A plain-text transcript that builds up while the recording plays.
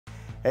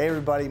Hey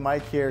everybody,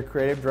 Mike here,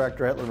 Creative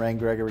Director at Lorraine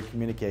Gregory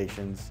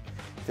Communications.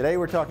 Today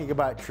we're talking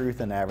about truth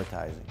in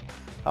advertising.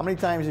 How many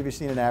times have you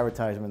seen an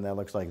advertisement that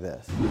looks like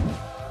this?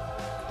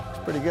 It's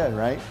pretty good,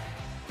 right?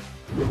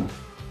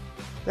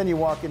 Then you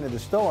walk into the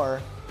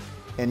store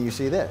and you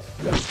see this.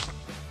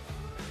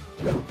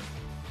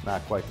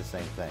 Not quite the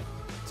same thing.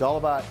 It's all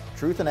about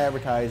truth in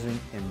advertising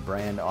and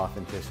brand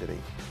authenticity.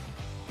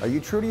 Are you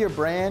true to your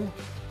brand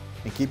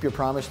and keep your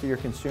promise to your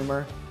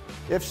consumer?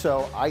 If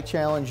so, I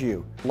challenge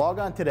you. Log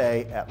on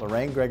today at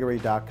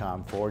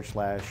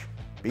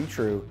lorrainegregory.com/be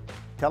true.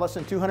 Tell us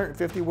in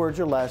 250 words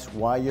or less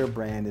why your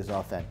brand is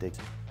authentic,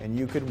 and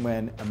you could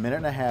win a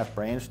 1.5-minute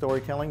brand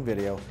storytelling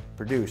video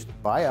produced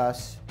by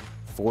us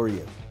for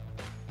you.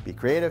 Be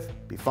creative,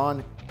 be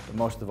fun, but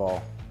most of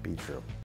all, be true.